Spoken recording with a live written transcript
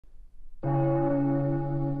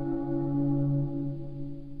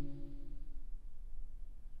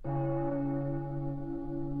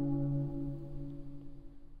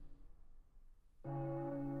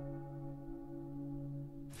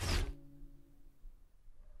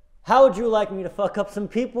How would you like me to fuck up some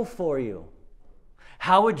people for you?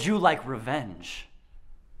 How would you like revenge?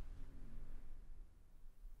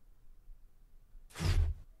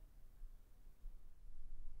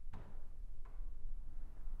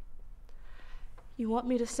 You want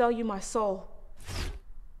me to sell you my soul?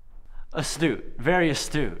 Astute, very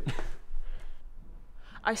astute.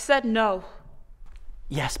 I said no.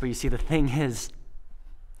 Yes, but you see, the thing is,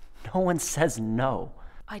 no one says no.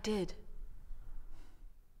 I did.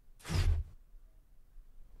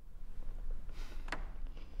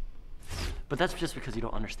 But that's just because you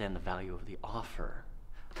don't understand the value of the offer.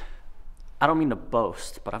 I don't mean to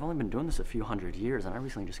boast, but I've only been doing this a few hundred years, and I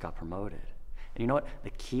recently just got promoted. And you know what? The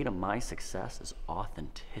key to my success is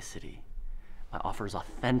authenticity. My offer is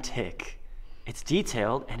authentic. It's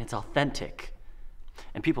detailed and it's authentic.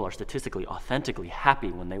 And people are statistically authentically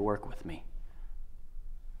happy when they work with me.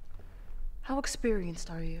 How experienced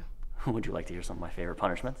are you? Would you like to hear some of my favorite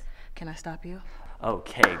punishments? Can I stop you?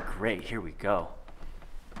 Okay, great. Here we go.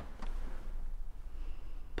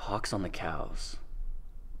 Pox on the cows.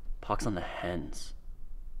 Pox on the hens.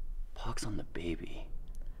 Pox on the baby.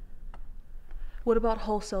 What about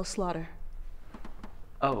wholesale slaughter?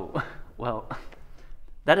 Oh, well,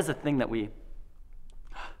 that is a thing that it's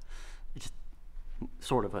just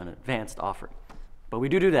sort of an advanced offering. But we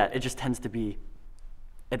do that. It just tends to be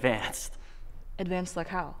advanced. Advanced like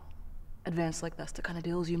how? Advanced like that's the kind of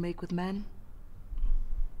deals you make with men?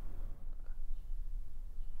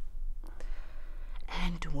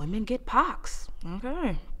 And women get pox.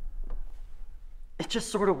 Okay. It just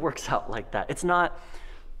sort of works out like that. It's not,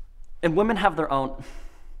 and women have their own,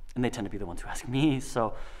 and they tend to be the ones who ask me,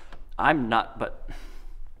 so I'm not, but.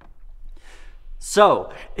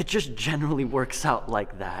 So, it just generally works out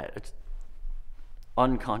like that. It's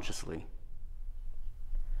unconsciously.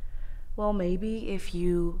 Well, maybe if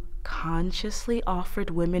you consciously offered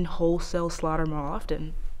women wholesale slaughter more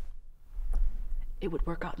often, it would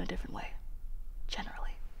work out in a different way, generally.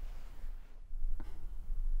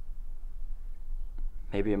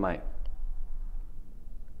 Maybe it might.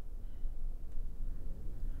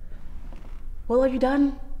 Well, are you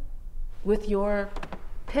done with your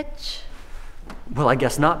pitch? Well, I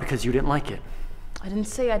guess not, because you didn't like it. I didn't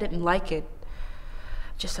say I didn't like it.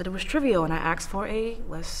 Just said it was trivial, and I asked for a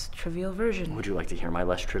less trivial version. Would you like to hear my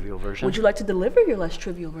less trivial version? Would you like to deliver your less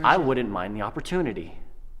trivial version? I wouldn't mind the opportunity.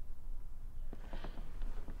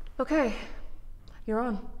 Okay, you're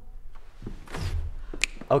on.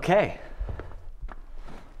 Okay.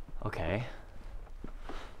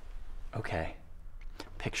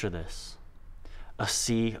 Picture this. A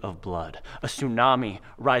sea of blood. A tsunami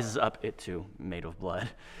rises up, it too, made of blood.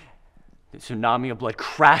 The tsunami of blood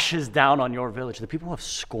crashes down on your village. The people who have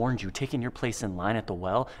scorned you, taken your place in line at the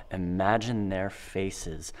well, imagine their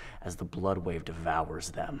faces as the blood wave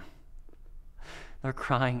devours them. They're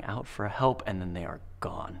crying out for help, and then they are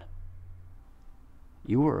gone.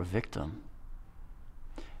 You were a victim.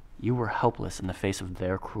 You were helpless in the face of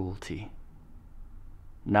their cruelty.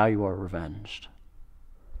 Now you are revenged.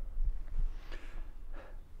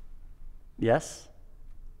 Yes?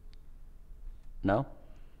 No?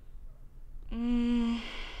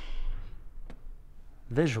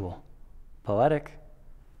 Visual. Poetic.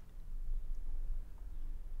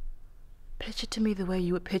 Pitch it to me the way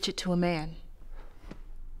you would pitch it to a man.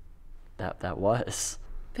 That was.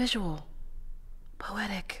 Visual.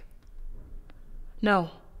 Poetic.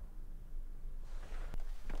 No.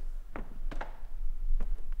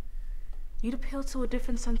 You'd appeal to a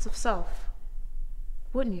different sense of self,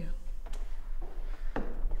 wouldn't you?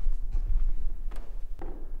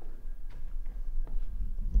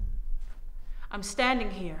 I'm standing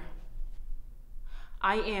here.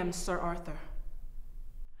 I am Sir Arthur.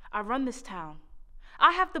 I run this town.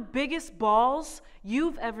 I have the biggest balls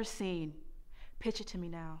you've ever seen. Pitch it to me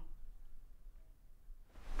now.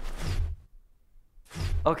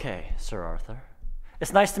 Okay, Sir Arthur.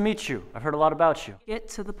 It's nice to meet you. I've heard a lot about you. Get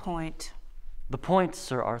to the point. The point,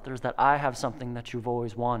 Sir Arthur, is that I have something that you've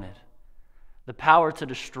always wanted. The power to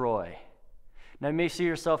destroy. Now, you may see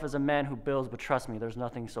yourself as a man who builds, but trust me, there's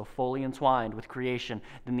nothing so fully entwined with creation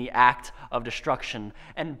than the act of destruction.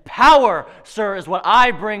 And power, sir, is what I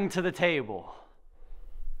bring to the table.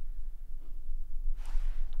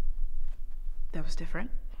 That was different.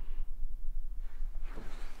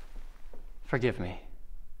 Forgive me.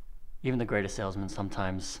 Even the greatest salesman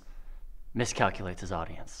sometimes miscalculates his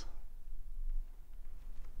audience.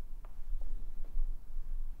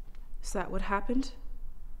 Is that what happened,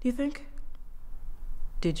 do you think?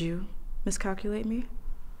 Did you miscalculate me?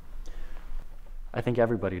 I think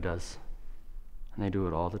everybody does. And they do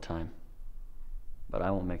it all the time. But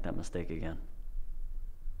I won't make that mistake again.